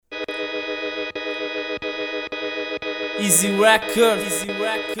Easy Record.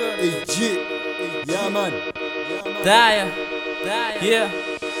 AG, yeah man. Daya, yeah.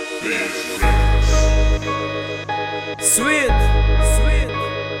 Sweet.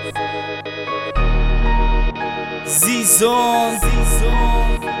 Z-Zone.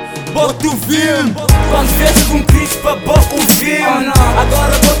 Bota o filme. Quando vejo com crispa, bota o filme.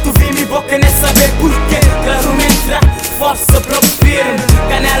 Agora bota o filme e boca nem saber porquê. Claro, me entra força para o firme.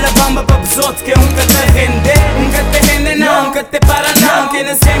 Canela bamba para besote que nunca te rende. Nunca te rende não, nunca te para não. Quem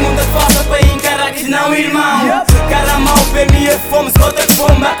nasceu muita força para encarar que não, irmão. Cara mal para mim é fome, se bota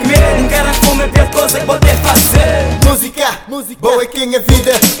fome a comer. Encarar fome é a pior coisa que pode fazer. Música, boa é quem é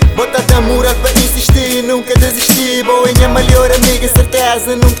vida. Bota de amor para insistir, nunca desistir. Boa é minha melhor amiga,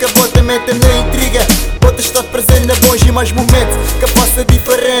 certeza. Nunca bota mente na intriga. Bota estar presente na bons e mais momentos. Que possa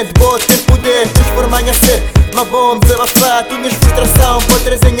diferente, bota ter poder, transformar em ser. Mas bom desabafar, minhas frustração. Pode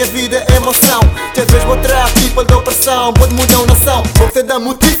trazer minha vida emoção. Já vês vou trap, people da opressão. Pode mudar uma nação, pode ser dar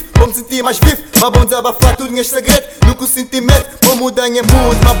motivo. Vou me sentir mais vivo, mas bom desabafar tudo minhas segredos. Nunca o sentimento, vou mudar minha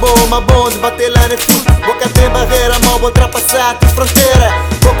mood. Mas bom debater lá no tudo. Boca tem barreira, mal vou ultrapassar tua fronteira.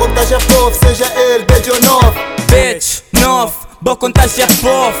 Vou contagiar povo, seja ele, beijo ou novo. Bitch, novo, vou contagiar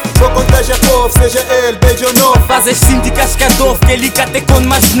povo. Vou contagiar povo, seja ele, beijo ou novo. Fazes sinto cascador, que ele até quando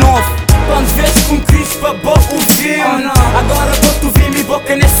mais novo. Quando vejo com crispa, boca o filme. Agora boto o filme e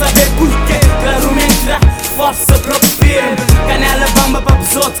boca nem saber porquê. Claro, me entra força para o firme. Canela bamba para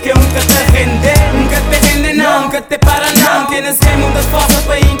besote que nunca te rende. Nunca te rende não, nunca te para não. Quem nasceu muita força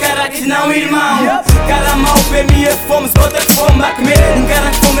para encarar que não, irmão. Cara mal para mim é fome, se bota fome a comer.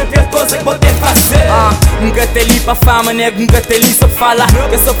 Encarar fome é a pior coisa que pode fazer. Nunca te li para fama, nego, nunca te li só falar.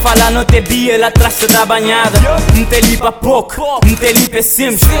 Que só falar não te bia, lá atrás da banhada. Não te li para pouco, não te li para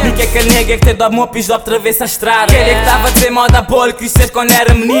simples. Não que aquele nego é que te dá uma pis de atravessa a estrada. Aquele que tava a dizer moda bola, crescer quando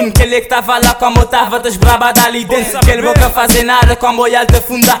era menino. Aquele que tava lá como eu tava das braba dali dentro. Aquele boca fazer nada com boial te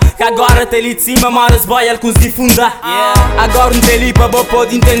afundar. Que agora te li de cima, moras boial consegui fundar. Agora não te li para boa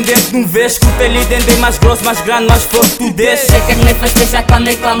pode entender que não vês. Que te li dentro é mais grosso, mais grande, mais forte tu deixas. Sei que me faz pensar quando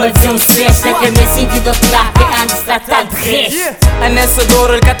é como eu dizer um sexto. É que me senti doutorar, que antes tratar de resto. É nessa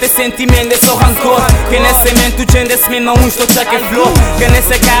dor, ele que tem sentimento, é só rancor. Que nessa mente tu gente, esse mesmo um estou já que é flor. Que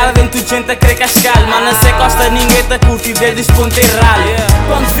nessa cara dentro tu gente a querer cascar. Mas não se costa ninguém tá curtir desde este ponto errado.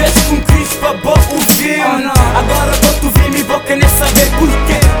 Quando vejo com crispa, boca o filme. Agora boto o filme e boca nem saber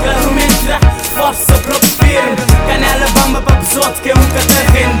porquê. Claro, me entra força para o firme. Canela bamba para besote que nunca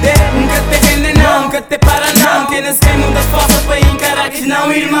te rende. Nunca te rende não, nunca te para não. Quem nasceu muita força para encarar que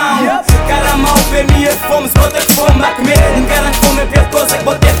não, irmão. Cara mal para mim é fome, se bota fome a comer. Encarar fome é a pior coisa que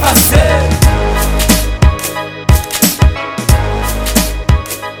pode fazer.